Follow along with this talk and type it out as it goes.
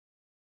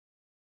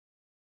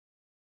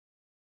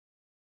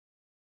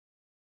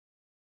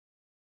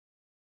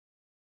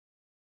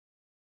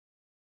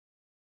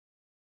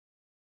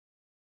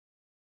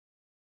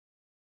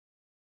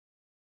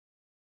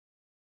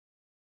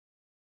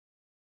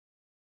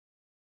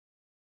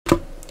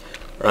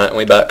Right,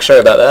 we're back. Sorry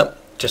about that.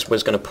 Just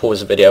was going to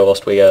pause the video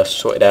whilst we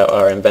sorted out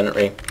our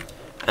inventory,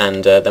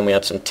 and then we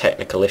had some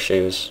technical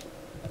issues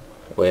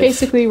with...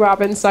 Basically,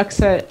 Robin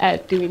sucks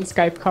at doing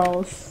Skype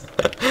calls.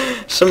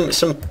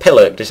 some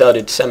pillock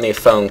decided to send me a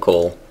phone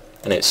call,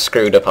 and it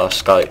screwed up our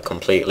Skype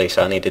completely,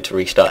 so I needed to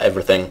restart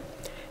everything.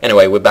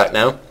 Anyway, we're back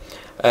now,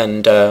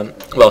 and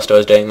whilst I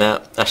was doing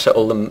that, I set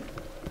all the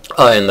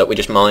iron that we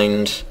just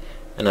mined,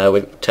 and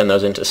we turned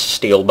those into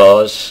steel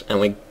bars, and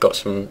we got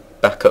some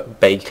backup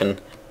bacon,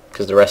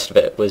 because the rest of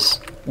it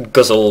was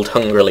guzzled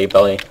hungrily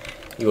by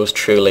yours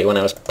truly when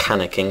I was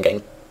panicking,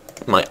 getting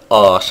my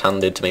arse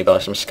handed to me by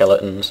some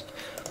skeletons.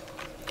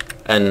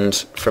 And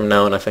from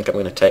now on I think I'm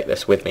going to take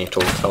this with me at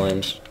all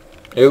times.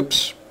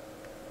 Oops.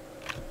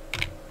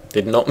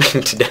 Did not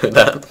mean to do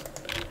that.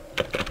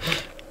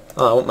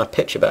 Oh, I want my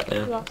picture back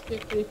now. You lost your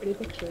pretty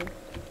picture.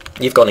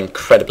 You've gone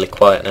incredibly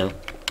quiet now.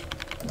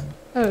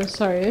 Oh,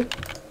 sorry.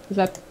 Is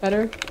that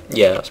better?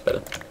 Yeah, that's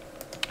better.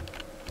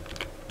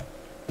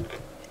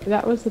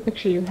 That was the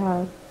picture you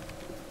had.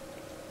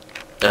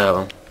 Oh,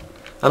 well.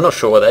 I'm not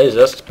sure what that is.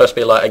 That's supposed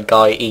to be like a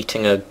guy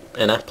eating an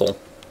apple.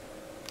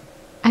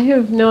 I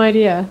have no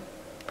idea.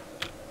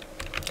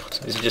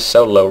 It's just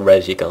so low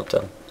res you can't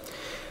tell.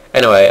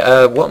 Anyway,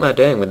 what am I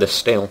doing with this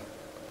steel?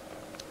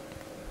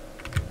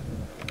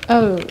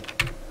 Oh.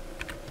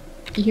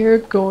 You're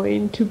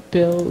going to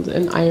build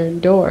an iron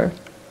door.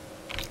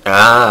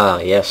 Ah,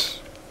 yes.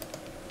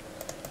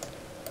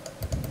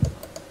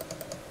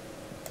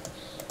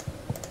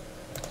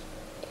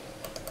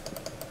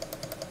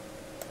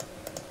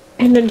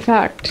 And in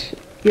fact,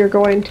 you're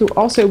going to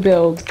also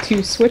build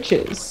 2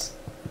 switches.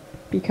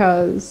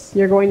 Because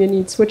you're going to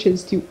need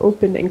switches to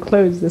open and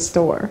close this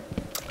door.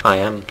 I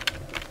am.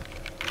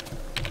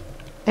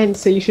 And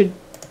so you should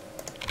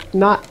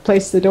not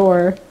place the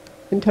door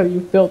until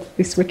you've built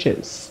the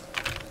switches.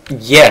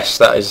 Yes,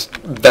 that is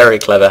very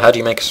clever. How do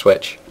you make a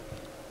switch?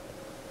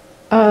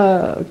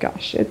 Oh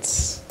gosh,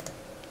 it's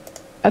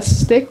a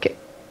stick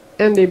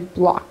and a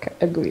block,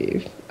 I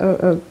believe.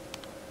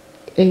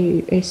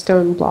 A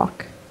stone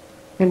block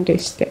and a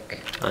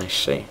stick. I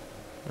see.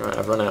 Right,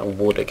 I've run out of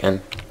wood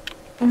again.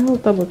 I'll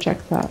double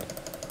check that.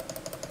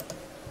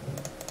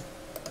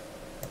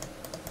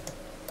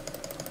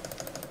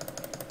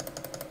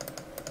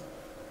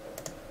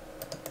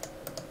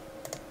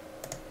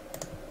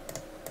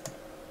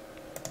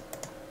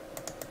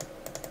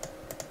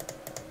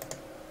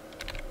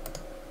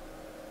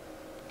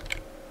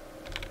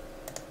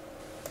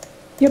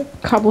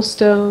 Yep,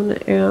 cobblestone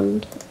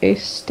and a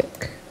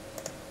stick.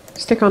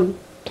 Stick on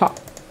top.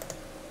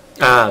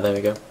 Ah, there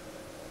we go.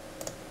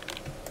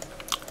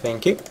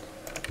 Thank you.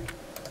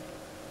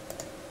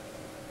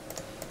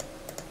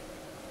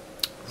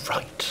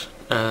 Right.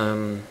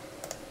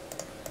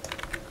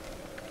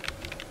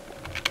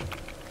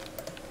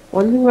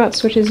 One thing about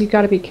switches you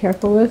gotta be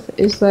careful with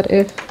is that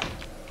if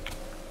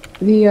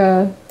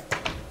the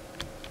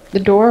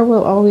door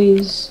will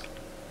always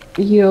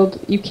yield,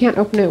 you can't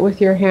open it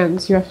with your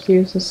hands, you have to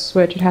use the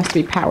switch, it has to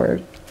be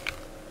powered.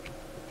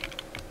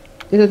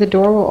 Either the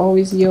door will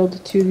always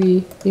yield to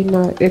the,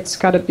 it's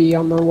gotta be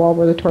on the wall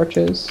where the torch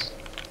is.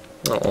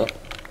 Oh.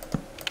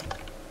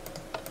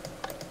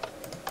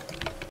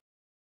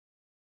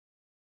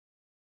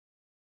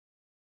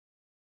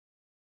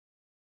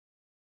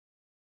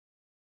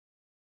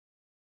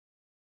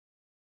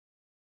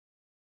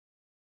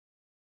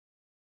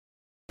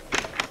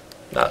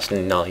 That's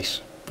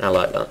nice. I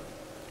like that.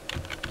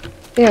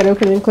 Yeah, it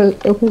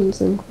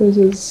opens and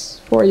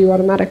closes for you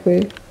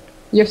automatically.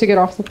 You have to get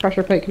off the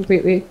pressure plate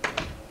completely.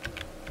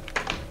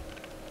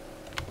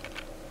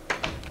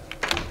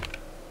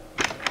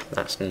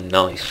 That's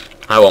nice.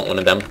 I want one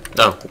of them.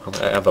 Oh,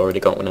 I've already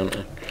got one, haven't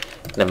I?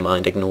 Never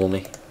mind, ignore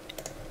me.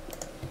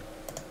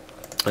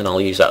 And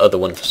I'll use that other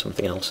one for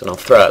something else, and I'll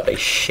throw out these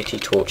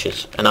shitty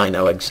torches. And I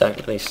know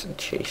exactly these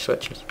shitty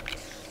switches.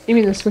 You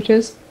mean the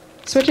switches?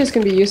 Switches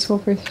can be useful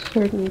for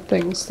certain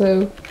things,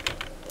 though.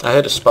 I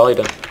heard a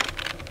spider.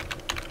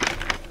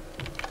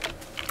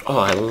 Oh,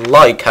 I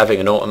like having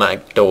an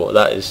automatic door.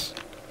 That is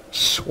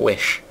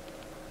swish.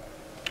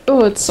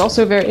 Oh, it's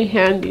also very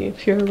handy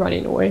if you're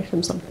running away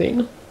from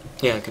something.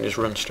 Yeah, I can just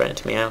run straight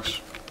into my house.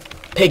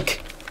 Pig!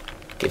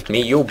 Give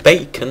me your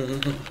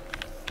bacon!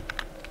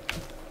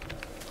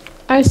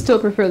 I still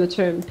prefer the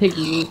term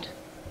piggy meat.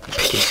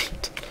 Piggy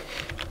meat.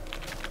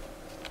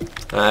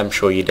 I'm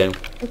sure you do.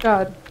 Oh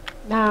god.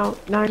 Now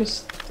I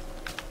just...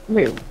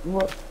 Wait,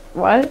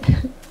 what?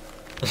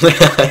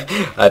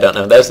 I don't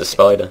know, there's the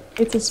spider.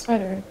 It's a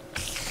spider.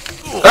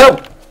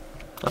 Oh!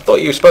 I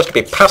thought you were supposed to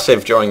be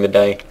passive during the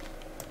day.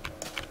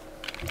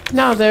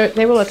 No,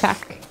 they will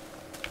attack.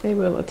 They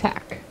will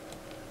attack.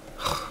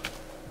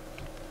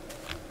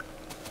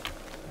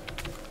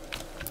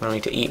 I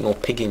need to eat more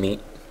piggy meat.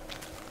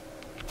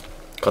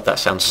 God, that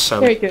sounds so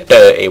Very good.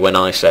 dirty when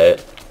I say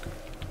it.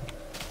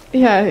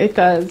 Yeah, it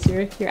does.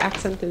 Your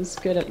accent is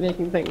good at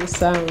making things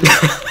sound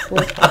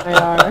like they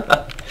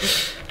are.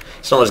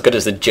 It's not as good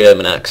as the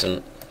German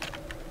accent.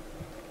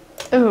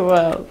 Oh,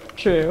 well,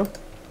 true.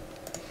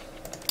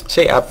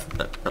 See, I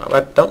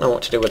don't know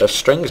what to do with those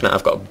strings now.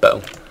 I've got a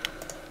bow.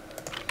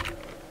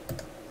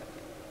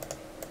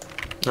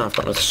 Oh, I've got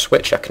another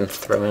switch I can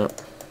throw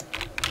out.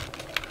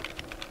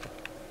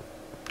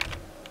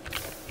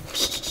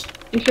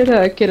 You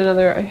should get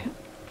another.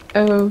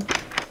 Oh,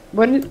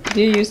 did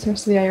you use the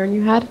rest of the iron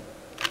you had?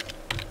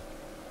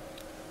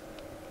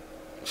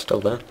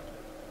 Still there.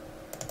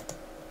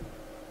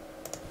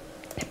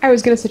 I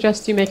was gonna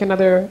suggest you make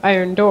another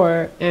iron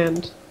door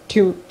and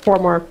 4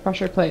 more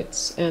pressure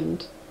plates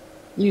and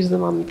use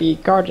them on the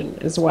garden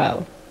as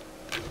well.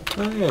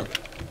 Oh yeah.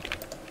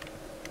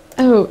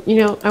 Oh, you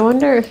know, I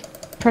wonder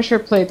if pressure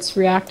plates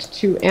react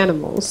to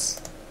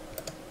animals.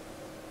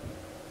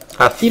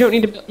 You don't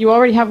need to. You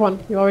already have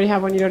one. You already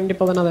have one. You don't need to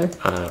build another.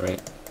 Ah,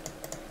 right.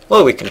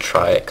 Well, we can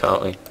try it,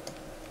 can't we?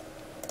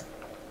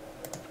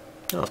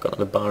 Oh, I've got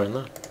another bar in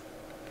there.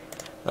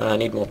 I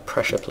need more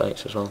pressure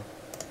plates as well.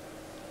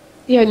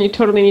 Yeah, and you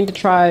totally need to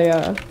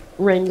try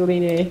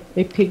wrangling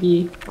a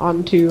piggy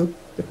onto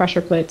the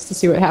pressure plates to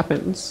see what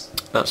happens.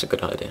 That's a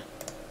good idea.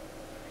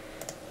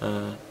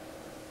 I've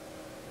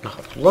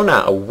run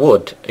out of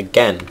wood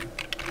again.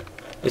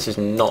 This is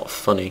not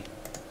funny.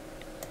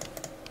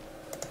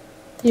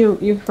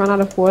 You've run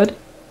out of wood?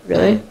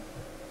 Really? Mm.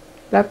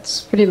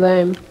 That's pretty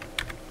lame.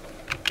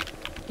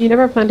 You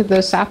never planted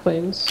those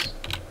saplings.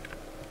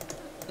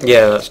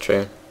 Yeah, that's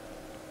true.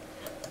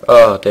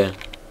 Oh dear.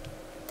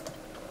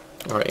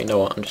 Alright, you know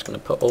what? I'm just going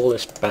to put all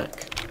this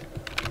back.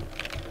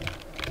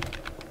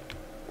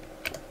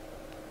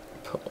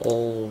 Put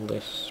all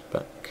this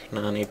back.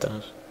 No, I need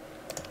those.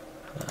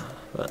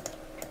 That.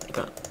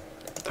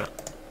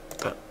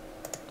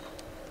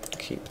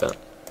 Keep that.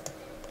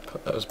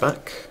 Put those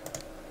back.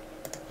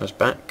 Those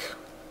back.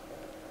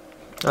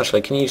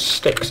 Actually, can you use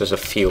sticks as a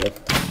fuel?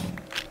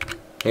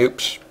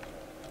 Oops.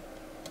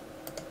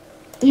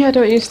 Yeah,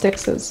 don't use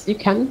sticks as... You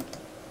can?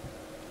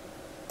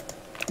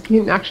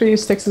 You can actually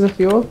use sticks as a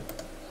fuel?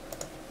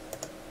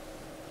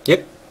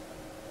 Yep.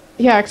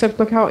 Yeah, except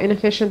look how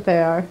inefficient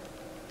they are.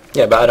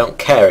 Yeah, but I don't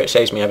care. It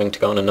saves me having to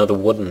go on another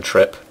wooden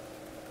trip.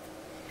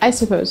 I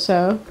suppose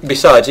so.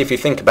 Besides, if you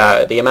think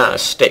about it, the amount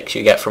of sticks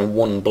you get from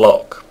one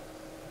block.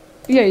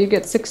 Yeah, you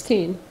get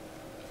 16.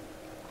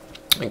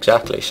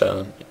 Exactly,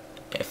 so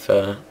if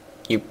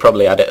you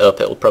probably add it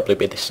up, it'll probably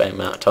be the same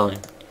amount of time.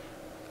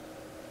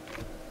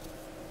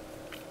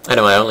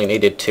 Anyway, I only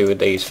needed 2 of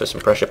these for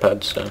some pressure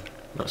pads, so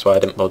that's why I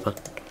didn't bother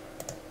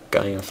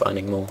going and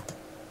finding more.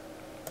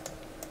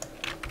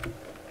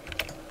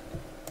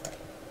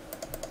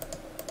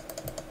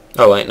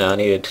 Oh wait, no, I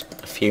needed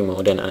a few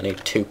more, didn't I? I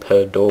needed 2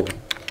 per door.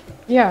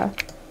 Yeah.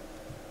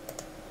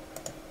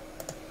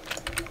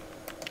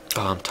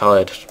 Oh, I'm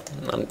tired.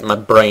 My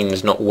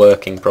brain's not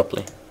working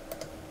properly.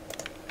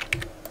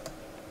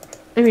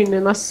 I mean,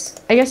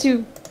 unless... I guess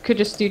you could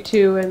just do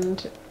 2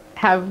 and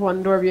have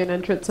one door be an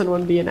entrance and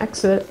one be an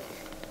exit.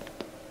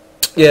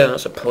 Yeah,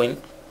 that's a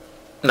point.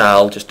 No,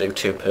 I'll just do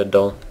 2 per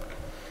door.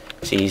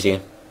 It's easier.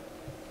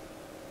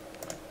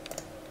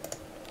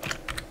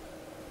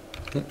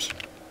 Oops.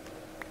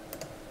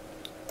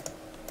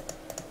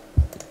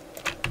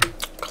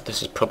 God,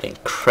 this is probably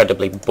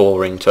incredibly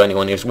boring to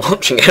anyone who's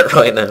watching it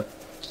right now.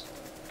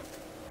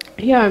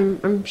 Yeah,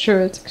 I'm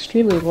sure it's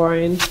extremely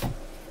boring.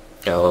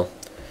 Oh well.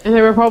 And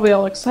they were probably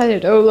all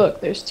excited. Oh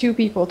look, there's 2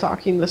 people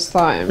talking this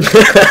time.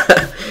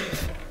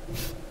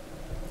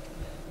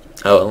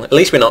 Oh well, at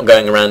least we're not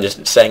going around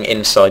just saying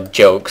inside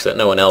jokes that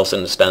no one else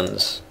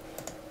understands.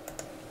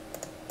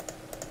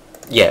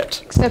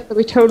 Yet. Except that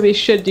we totally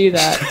should do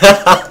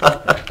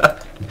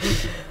that.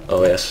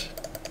 Oh yes.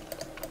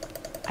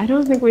 I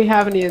don't think we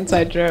have any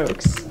inside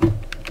jokes.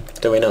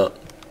 Do we not?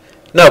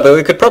 No, but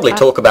we could probably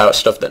talk about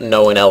stuff that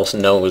no one else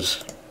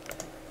knows.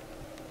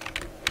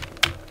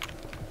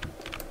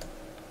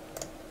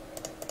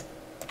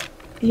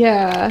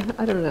 Yeah,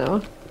 I don't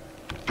know.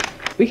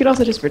 We could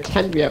also just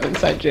pretend we have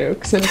inside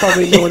jokes and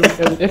probably no one would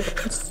know the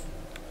difference.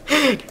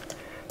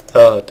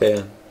 Oh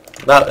dear.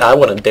 I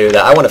want to do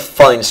that. I want to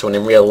find someone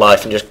in real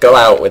life and just go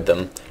out with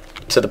them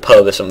to the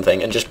pub or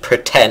something and just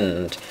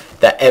pretend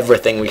that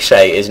everything we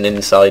say is an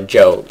inside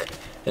joke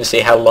and see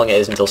how long it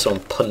is until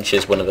someone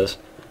punches one of us.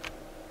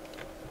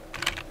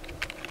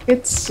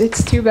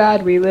 It's too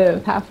bad we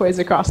live halfway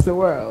across the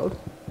world.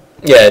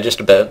 Yeah, just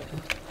a bit.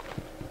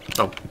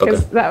 Oh,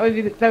 because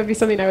bugger. that would be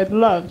something I would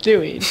love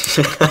doing.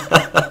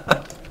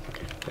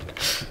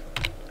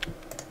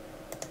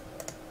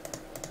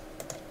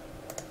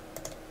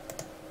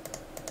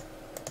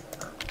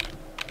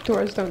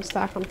 Doors don't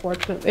stack,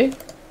 unfortunately.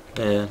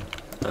 Yeah,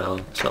 well,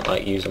 it's not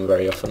like you use them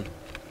very often.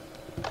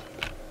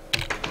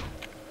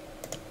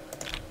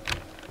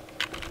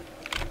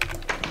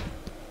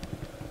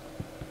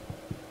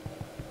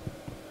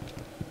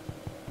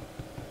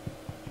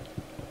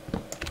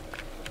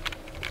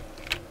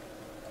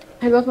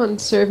 I love on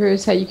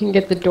servers how you can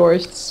get the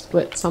doors to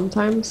split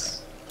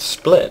sometimes.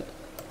 Split?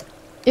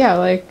 Yeah,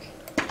 like,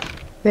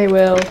 they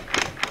will...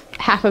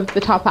 half of the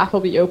top half will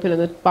be open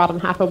and the bottom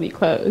half will be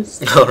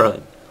closed.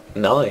 Alright.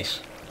 Nice.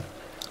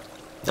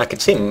 I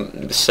could see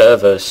the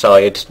server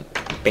side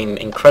being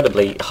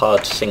incredibly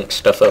hard to sync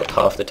stuff up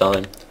half the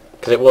time,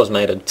 because it was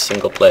made a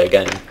single player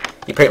game.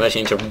 You pretty much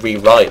need to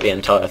rewrite the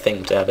entire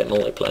thing to have it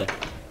multiplayer,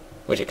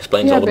 which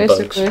explains all the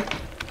basically. bugs.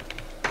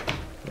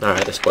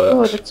 Alright, this Well,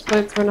 works. it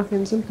explains why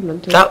nothing's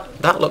implemented.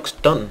 That looks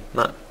done.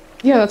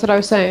 Yeah, that's what I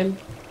was saying.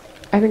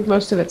 I think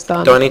most of it's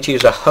done. Do I need to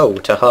use a hoe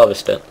to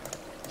harvest it?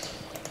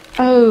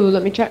 Oh,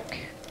 let me check.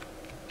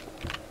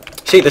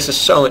 See, this is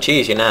so much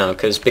easier now,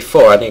 because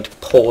before I'd need to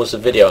pause the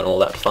video and all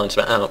that to find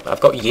something out.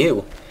 I've got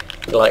you.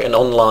 You're like an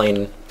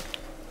online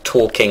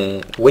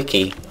talking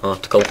wiki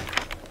article.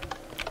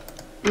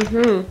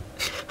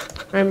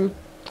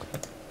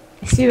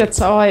 See,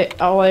 that's all I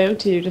owe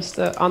to you, just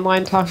an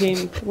online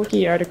talking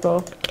wiki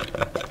article.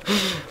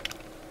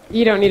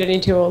 You don't need any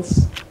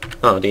tools.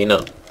 Oh, do you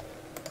not?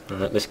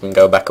 Alright, this can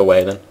go back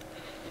away then.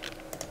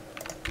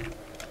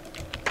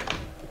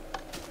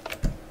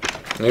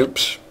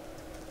 Oops.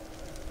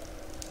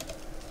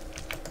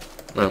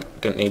 No,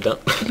 didn't need that.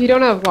 If you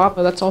don't have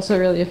lava, that's also a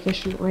really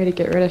efficient way to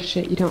get rid of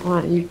shit you don't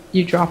want.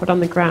 You drop it on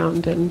the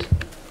ground and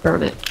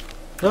burn it.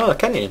 Oh,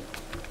 can you?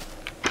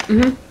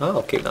 Mhm. Oh,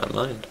 I'll keep that in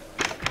mind.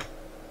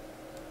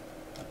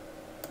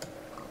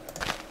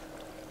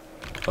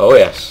 Oh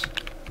yes.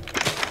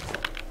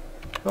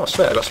 Oh, I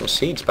swear I got some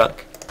seeds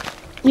back.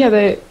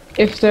 Yeah,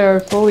 if they're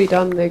fully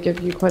done, they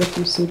give you quite a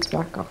few seeds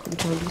back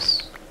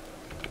oftentimes.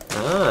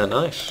 Ah,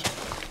 nice.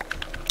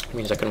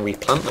 Means I can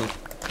replant them.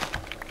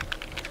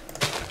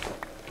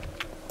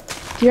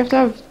 Do you have to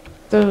have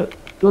the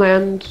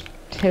land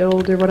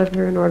tilled or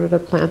whatever in order to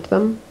plant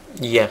them?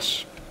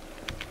 Yes.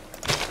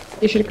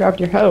 You should have grabbed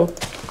your hoe.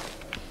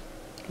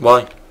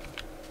 Why?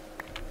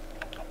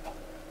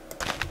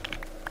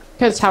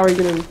 Because how are you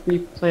going to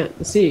replant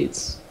the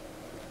seeds?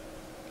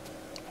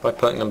 By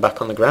putting them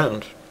back on the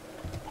ground.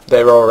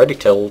 They're already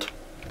tilled.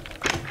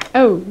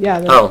 Oh,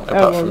 yeah. Oh,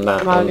 apart from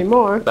that, not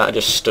anymore. That I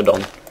just stood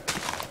on.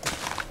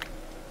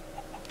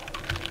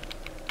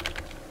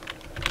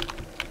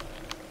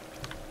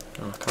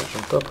 Oh, I can't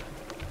jump up.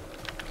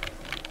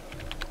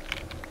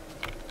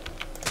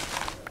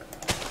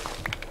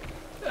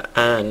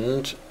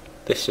 And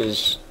this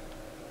is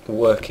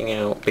working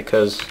out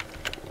because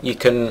you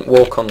can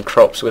walk on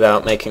crops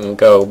without making them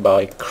go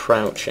by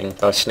crouching,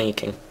 by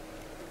sneaking.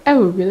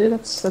 Oh, really?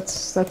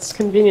 That's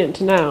convenient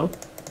to know.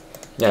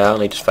 Yeah, I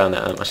only just found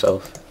that out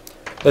myself.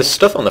 There's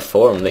stuff on the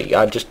forum that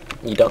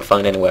you don't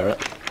find anywhere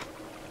else.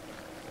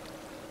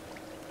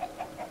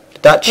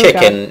 Did that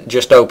chicken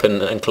just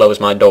open and close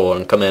my door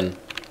and come in?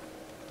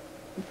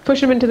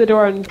 Push him into the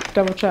door and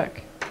double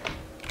check.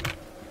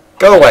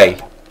 Go away!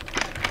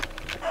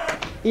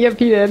 Yep,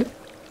 he did.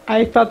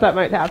 I thought that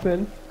might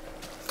happen.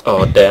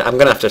 Oh dear, I'm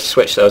gonna have to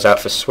switch those out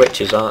for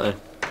switches, aren't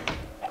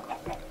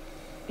I?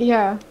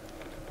 Yeah.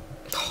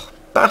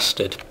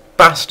 Bastard.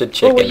 Bastard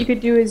chicken. Well, what you could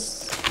do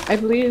is, I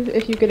believe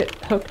if you get it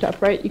hooked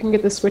up right, you can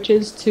get the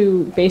switches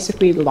to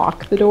basically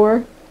lock the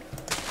door.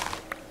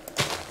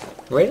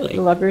 Really?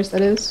 The levers,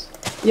 that is.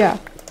 Yeah.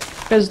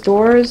 Because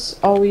doors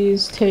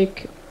always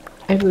take,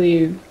 I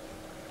believe...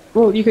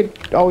 Well, you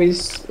could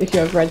always, if you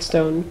have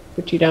redstone,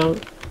 which you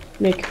don't,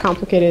 make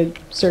complicated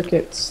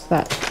circuits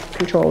that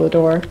control the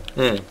door.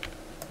 Hmm.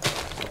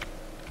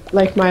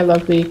 Like my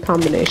lovely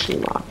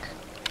combination lock.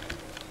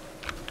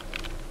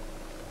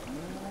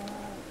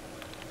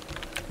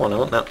 Oh, I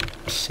want that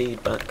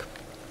seed back.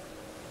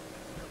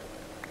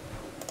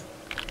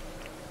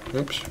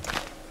 Oops.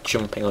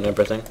 Jumping on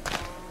everything.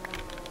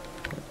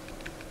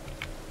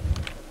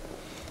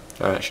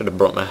 Alright, I should have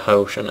brought my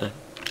hoe, shouldn't I?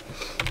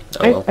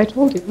 Oh well. I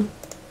told you.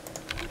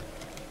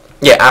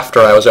 Yeah, after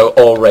I was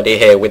already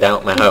here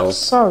without my hoe.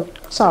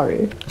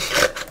 Sorry.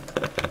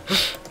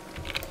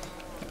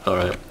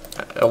 Alright.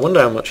 I wonder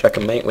how much I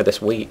can make with this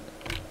wheat.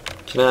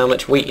 Do you know how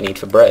much wheat you need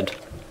for bread?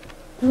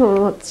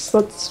 Oh,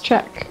 let's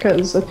check,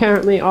 because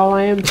apparently all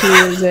I am to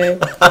you is a...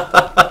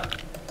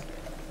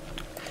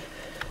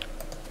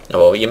 Oh,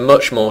 well, you're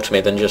much more to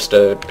me than just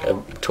a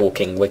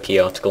talking wiki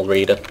article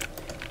reader.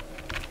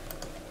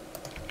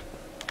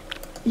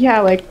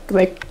 Yeah, like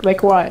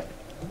what?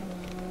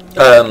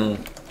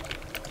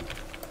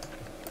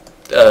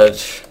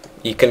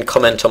 You can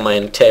comment on my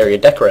interior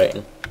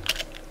decorating.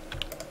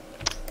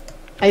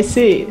 I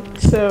see.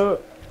 So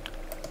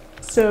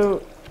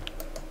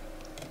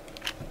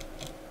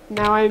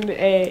now I'm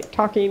a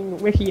talking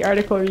wiki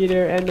article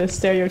reader and a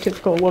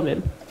stereotypical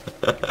woman.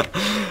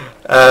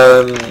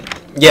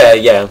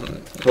 Yeah,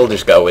 we'll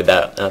just go with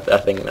that. I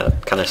think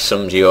that kind of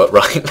sums you up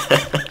right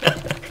there.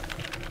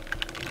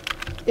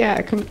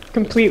 Yeah,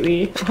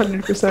 completely,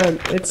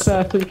 100%. It's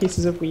 3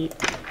 pieces of wheat.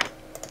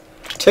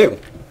 2.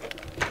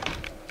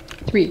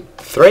 3.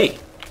 3.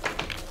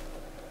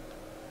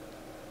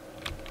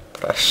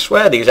 But I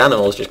swear these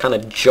animals just kind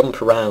of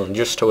jump around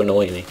just to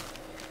annoy me.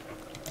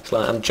 It's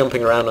like I'm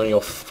jumping around on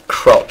your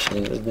crops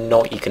and there's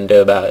naught you can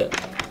do about it.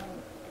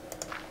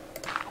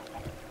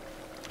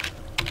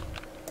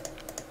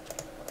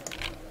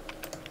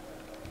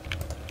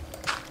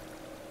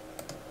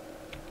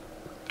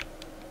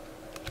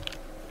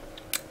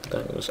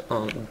 Those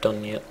aren't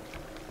done yet.